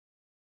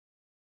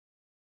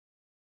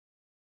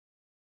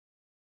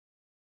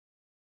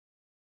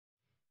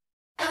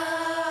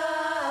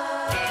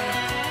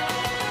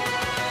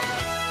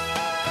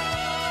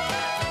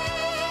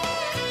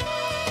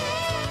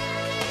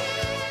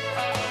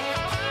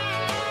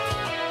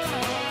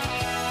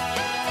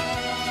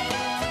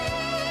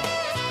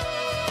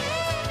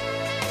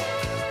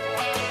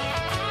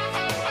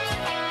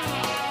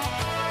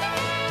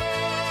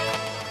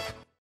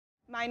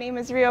name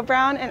is Rio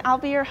Brown and I'll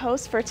be your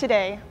host for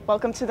today.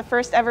 Welcome to the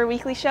first ever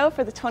weekly show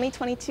for the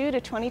 2022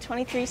 to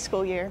 2023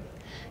 school year.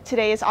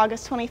 Today is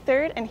August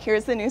 23rd and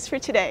here's the news for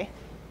today.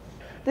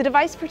 The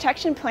Device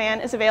Protection Plan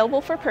is available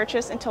for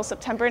purchase until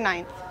September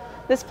 9th.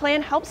 This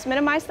plan helps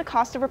minimize the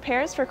cost of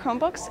repairs for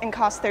Chromebooks and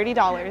costs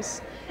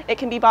 $30. It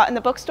can be bought in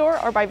the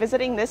bookstore or by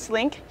visiting this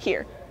link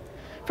here.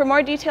 For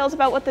more details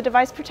about what the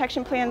Device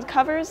Protection Plan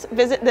covers,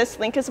 visit this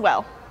link as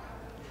well.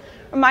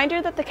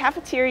 Reminder that the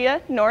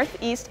cafeteria, North,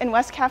 East, and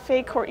West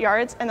Cafe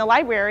courtyards and the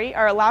library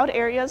are allowed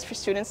areas for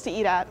students to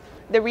eat at.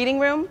 The reading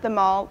room, the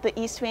mall, the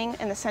East Wing,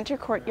 and the center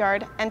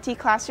courtyard, empty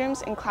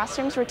classrooms, and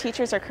classrooms where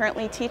teachers are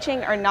currently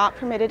teaching are not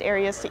permitted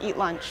areas to eat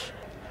lunch.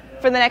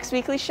 For the next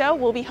weekly show,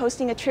 we'll be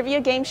hosting a trivia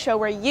game show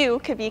where you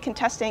could be a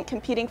contestant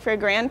competing for a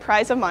grand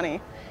prize of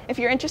money. If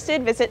you're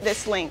interested, visit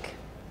this link.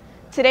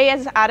 Today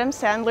is Adam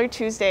Sandler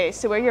Tuesday,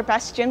 so wear your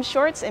best gym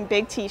shorts and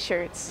big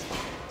t-shirts.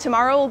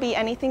 Tomorrow will be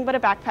anything but a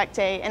backpack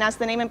day, and as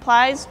the name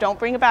implies, don't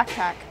bring a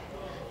backpack.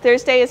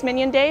 Thursday is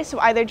Minion Day, so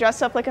either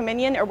dress up like a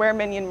minion or wear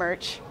Minion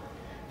merch.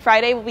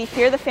 Friday will be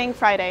Fear the Fang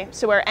Friday,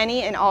 so wear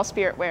any and all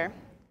spirit wear.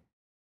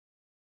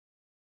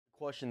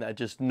 Question that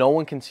just no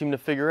one can seem to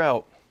figure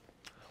out.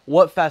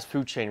 What fast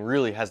food chain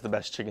really has the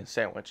best chicken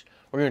sandwich?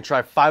 We're going to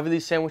try 5 of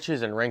these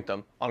sandwiches and rank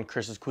them on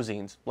Chris's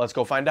Cuisines. Let's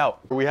go find out.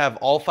 We have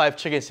all 5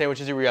 chicken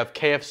sandwiches here. We have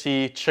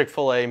KFC,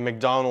 Chick-fil-A,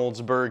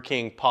 McDonald's, Burger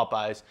King,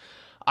 Popeyes.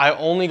 I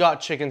only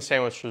got chicken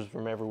sandwiches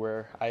from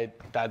everywhere.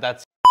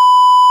 That's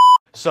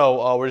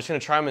so we're just gonna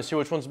try them and see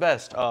which one's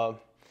best.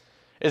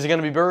 Is it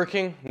gonna be Burger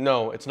King?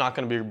 No, it's not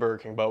gonna be Burger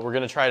King, but we're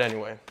gonna try it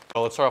anyway.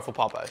 So let's start off with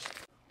Popeyes.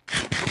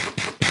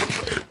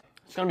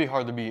 It's gonna be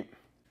hard to beat.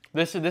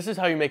 This is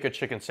how you make a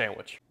chicken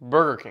sandwich.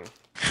 Burger King.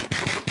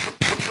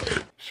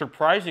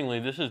 Surprisingly,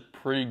 this is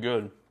pretty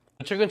good.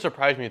 The chicken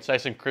surprised me. It's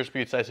nice and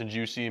crispy. It's nice and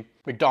juicy.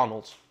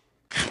 McDonald's.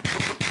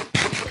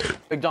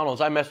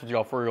 McDonald's, I mess with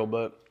y'all for real,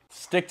 but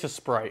stick to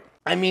Sprite.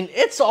 I mean,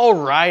 it's all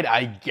right,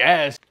 I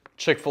guess.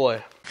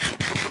 Chick-fil-A.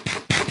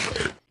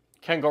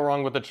 Can't go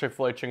wrong with the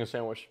Chick-fil-A chicken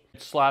sandwich.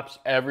 It slaps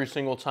every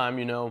single time,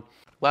 you know.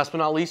 Last but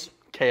not least,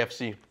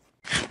 KFC.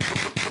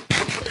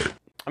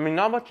 I mean,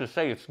 not much to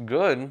say, it's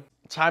good.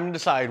 Time to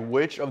decide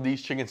which of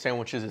these chicken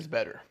sandwiches is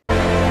better.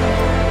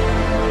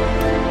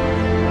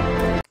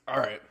 All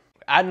right,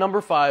 at number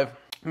 5,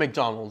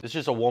 McDonald's. It's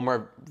just a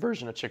Walmart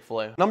version of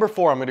Chick-fil-A. Number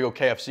 4, I'm gonna go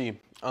KFC.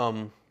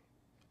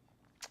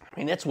 I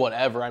mean, it's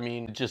whatever. I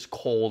mean, it's just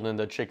cold and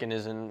the chicken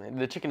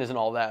isn't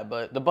all that,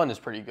 but the bun is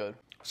pretty good.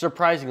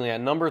 Surprisingly, at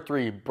number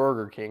 3,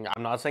 Burger King.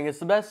 I'm not saying it's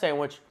the best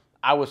sandwich.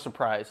 I was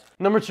surprised.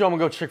 Number 2, I'm gonna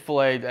go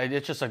Chick-fil-A.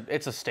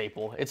 It's a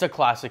staple. It's a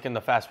classic in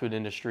the fast food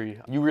industry.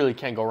 You really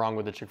can't go wrong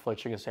with the Chick-fil-A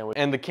chicken sandwich.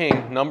 And the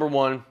king, number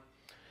 1,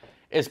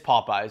 is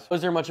Popeyes.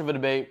 Was there much of a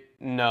debate?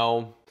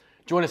 No.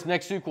 Join us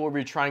next week where we'll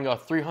be trying a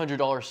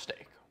 $300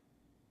 steak.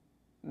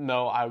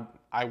 No,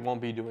 I won't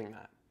be doing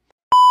that.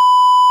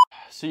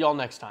 See y'all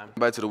next time.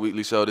 Back to the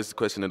weekly show. This is the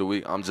question of the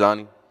week. I'm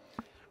Johnny.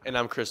 And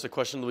I'm Chris. The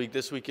question of the week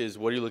this week is,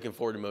 what are you looking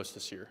forward to most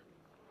this year?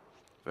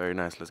 Very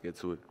nice. Let's get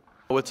to it.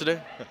 What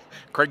today?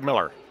 Craig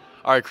Miller.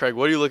 All right, Craig,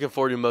 what are you looking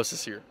forward to most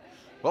this year?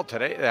 Well,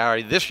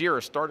 this year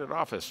has started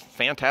off as a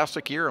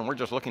fantastic year, and we're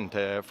just looking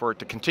for it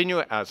to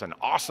continue as an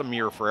awesome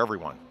year for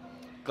everyone.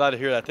 Glad to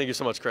hear that. Thank you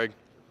so much, Craig.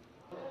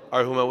 All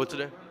right, who am I with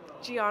today?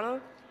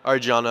 Gianna. All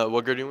right, Gianna,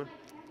 what grade are you in?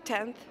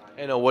 10th.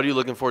 And what are you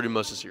looking forward to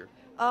most this year?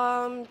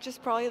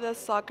 Just probably the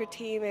soccer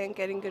team and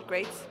getting good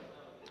grades.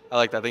 I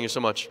like that. Thank you so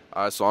much.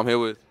 All right, so I'm here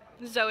with.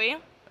 Zoe.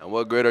 And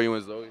what grade are you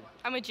in, Zoe?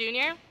 I'm a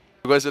junior.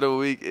 The question of the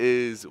week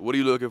is, what are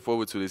you looking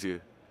forward to this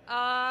year?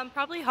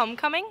 Probably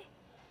homecoming.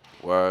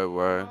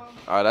 Word.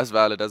 All right, that's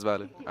valid.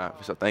 All right,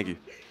 for sure. Thank you.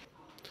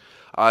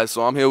 All right,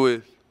 so I'm here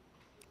with.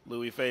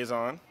 Louis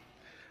Faison.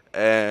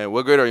 And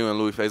what grade are you in,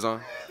 Louis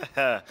Faison?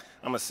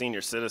 I'm a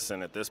senior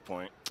citizen at this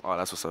point. Oh,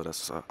 that's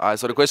what's up. All right,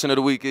 so the question of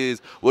the week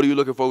is, what are you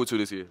looking forward to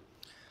this year?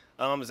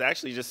 It's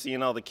actually just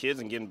seeing all the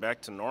kids and getting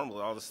back to normal,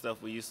 all the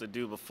stuff we used to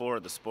do before,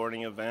 the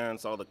sporting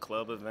events, all the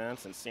club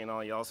events, and seeing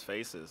all y'all's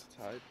faces.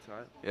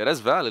 Tight. Yeah, that's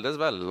valid.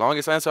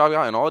 Longest answer I've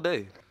gotten all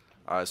day.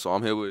 All right, so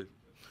I'm here with.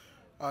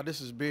 This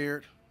is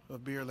Beard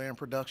of Beardland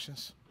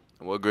Productions.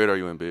 And what grade are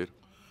you in, Beard?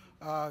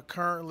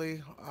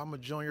 Currently, I'm a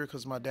junior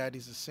because my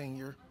daddy's a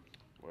senior.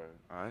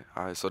 All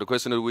right. So the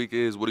question of the week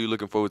is, what are you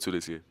looking forward to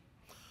this year?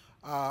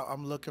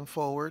 I'm looking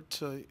forward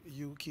to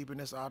you keeping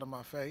this out of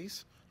my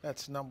face.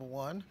 That's number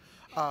 1.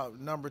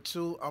 Number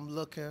 2, I'm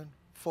looking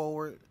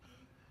forward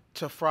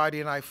to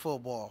Friday Night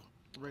Football.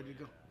 Ready to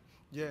go?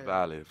 Yeah.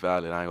 Valid. I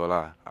ain't gonna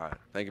lie. All right.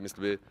 Thank you, Mr.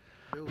 Beard.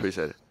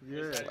 Appreciate it.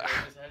 Yeah.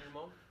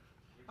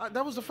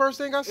 That was the first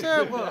thing I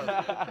said.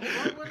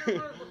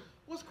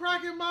 What's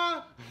cracking,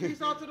 Ma?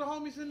 Peace out to the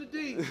homies in the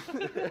D.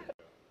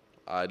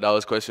 All right, that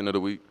was question of the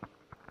week.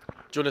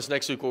 Join us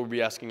next week where we'll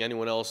be asking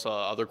anyone else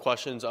other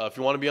questions. If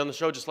you want to be on the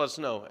show, just let us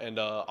know. And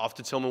off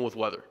to Tillman with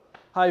weather.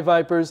 Hi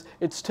Vipers,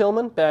 it's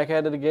Tillman back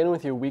at it again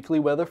with your weekly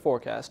weather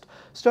forecast.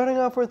 Starting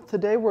off with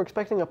today, we're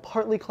expecting a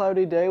partly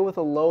cloudy day with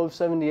a low of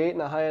 78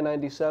 and a high of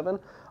 97.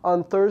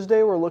 On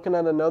Thursday, we're looking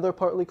at another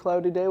partly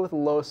cloudy day with a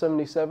low of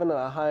 77 and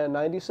a high of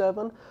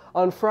 97.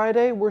 On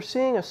Friday, we're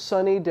seeing a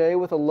sunny day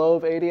with a low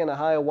of 80 and a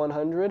high of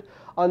 100.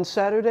 On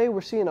Saturday, we're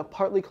seeing a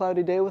partly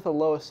cloudy day with a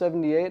low of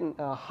 78 and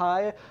a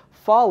high,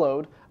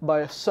 followed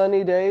by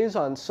sunny days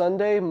on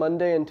Sunday,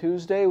 Monday, and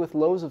Tuesday with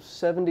lows of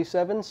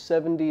 77,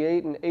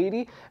 78, and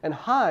 80, and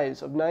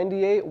highs of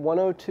 98,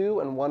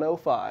 102, and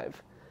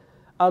 105.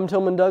 I'm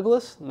Tillman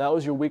Douglas, and that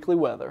was your weekly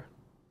weather.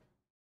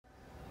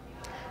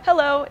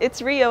 Hello,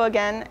 it's Rio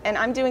again, and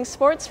I'm doing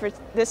sports for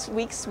this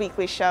week's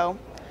weekly show.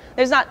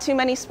 There's not too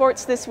many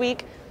sports this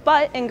week,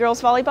 but in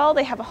girls volleyball,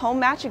 they have a home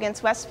match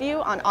against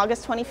Westview on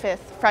August 25th.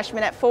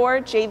 Freshmen at 4,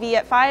 JV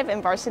at 5,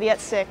 and varsity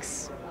at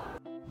 6.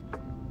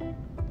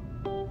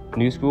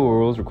 New school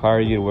rules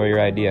require you to wear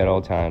your ID at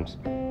all times.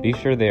 Be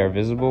sure they are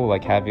visible,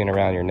 like having it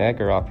around your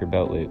neck or off your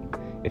belt loop.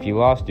 If you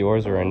lost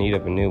yours or are in need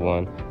of a new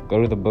one,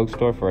 go to the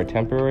bookstore for a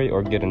temporary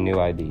or get a new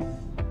ID.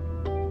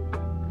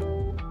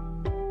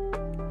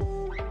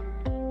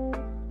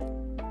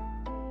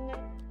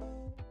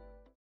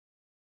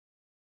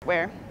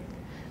 Where?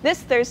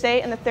 This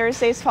Thursday and the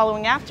Thursdays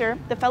following after,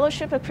 the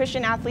Fellowship of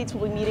Christian Athletes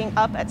will be meeting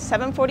up at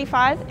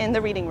 7:45 in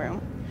the reading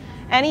room.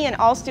 Any and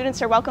all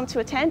students are welcome to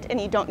attend,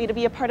 and you don't need to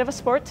be a part of a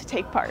sport to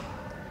take part.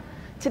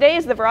 Today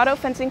is the Verado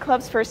Fencing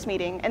Club's first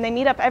meeting, and they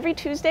meet up every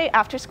Tuesday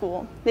after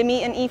school. They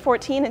meet in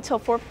E14 until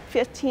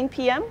 4:15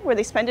 p.m., where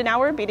they spend an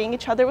hour beating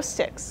each other with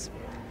sticks.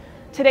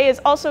 Today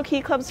is also Key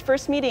Club's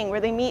first meeting,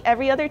 where they meet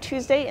every other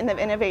Tuesday in the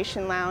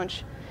Innovation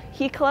Lounge.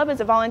 Key Club is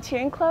a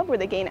volunteering club where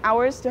they gain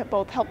hours to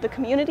both help the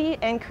community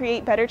and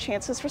create better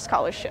chances for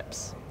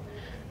scholarships.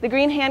 The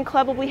Green Hand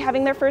Club will be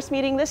having their first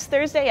meeting this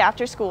Thursday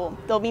after school.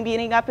 They'll be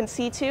meeting up in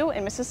C2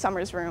 in Mrs.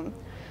 Summers' room.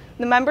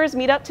 The members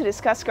meet up to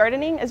discuss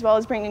gardening as well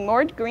as bringing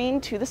more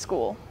green to the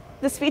school.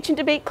 The Speech and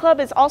Debate Club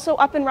is also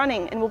up and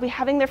running and will be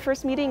having their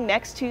first meeting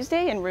next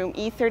Tuesday in room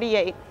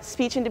E38.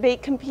 Speech and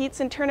Debate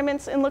competes in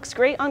tournaments and looks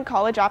great on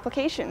college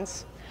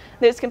applications.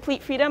 There's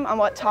complete freedom on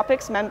what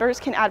topics members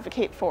can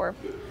advocate for.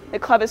 The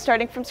club is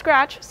starting from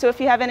scratch, so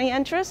if you have any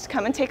interest,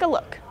 come and take a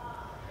look.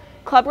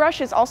 Club Rush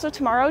is also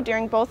tomorrow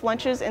during both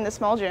lunches in the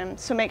small gym,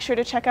 so make sure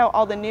to check out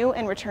all the new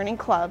and returning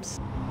clubs.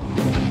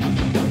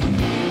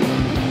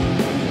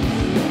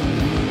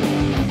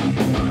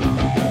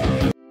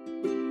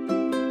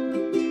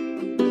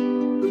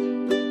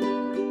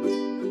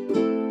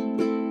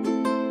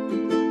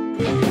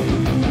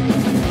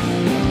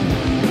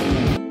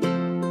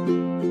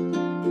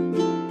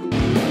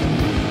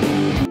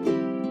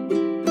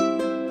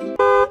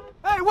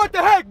 Hey, what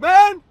the heck,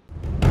 man?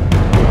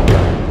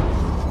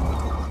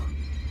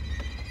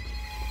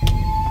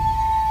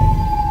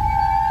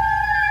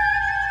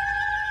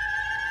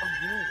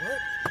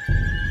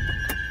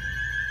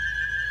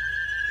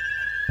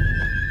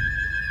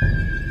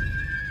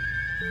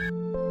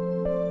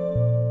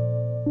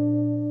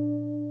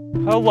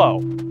 Hello,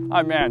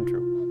 I'm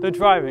Andrew, the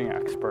driving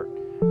expert,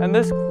 and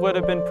this would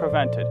have been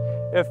prevented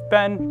if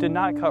Ben did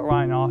not cut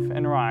Ryan off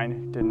and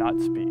Ryan did not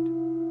speed.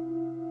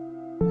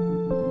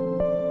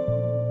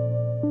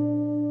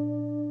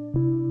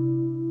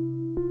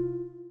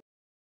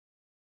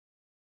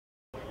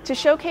 To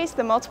showcase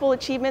the multiple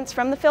achievements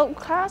from the film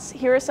class,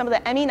 here are some of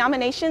the Emmy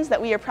nominations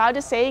that we are proud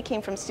to say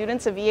came from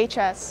students of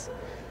VHS.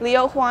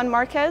 Leo Juan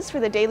Marquez for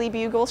the Daily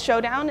Bugle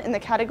Showdown in the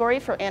category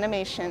for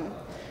animation.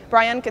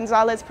 Brian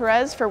Gonzalez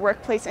Perez for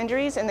Workplace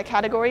Injuries in the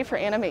category for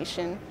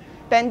animation.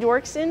 Ben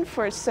Dorkson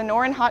for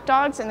Sonoran Hot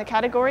Dogs in the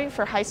category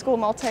for High School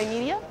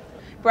Multimedia.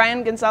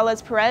 Brian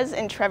Gonzalez Perez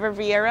and Trevor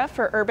Vieira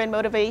for Urban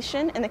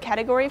Motivation in the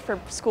category for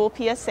School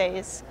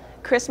PSAs.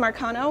 Chris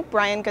Marcano,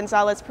 Brian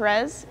Gonzalez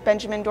Perez,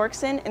 Benjamin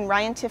Dorkson, and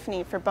Ryan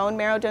Tiffany for Bone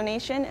Marrow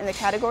Donation in the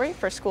category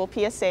for School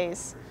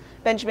PSAs.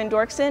 Benjamin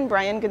Dorkson,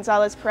 Brian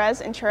Gonzalez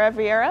Perez, and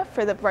Trevor Vieira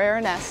for The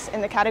Baroness in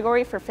the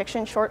category for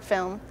Fiction Short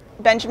Film.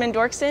 Benjamin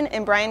Dorkson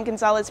and Brian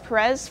Gonzalez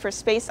Perez for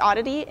Space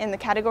Oddity in the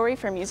category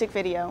for Music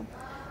Video.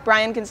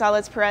 Brian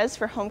Gonzalez Perez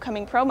for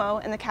Homecoming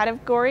Promo in the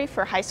category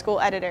for High School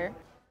Editor.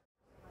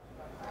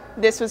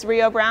 This was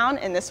Rio Brown,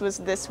 and this was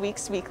this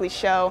week's weekly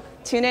show.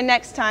 Tune in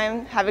next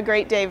time. Have a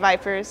great day,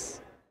 Vipers.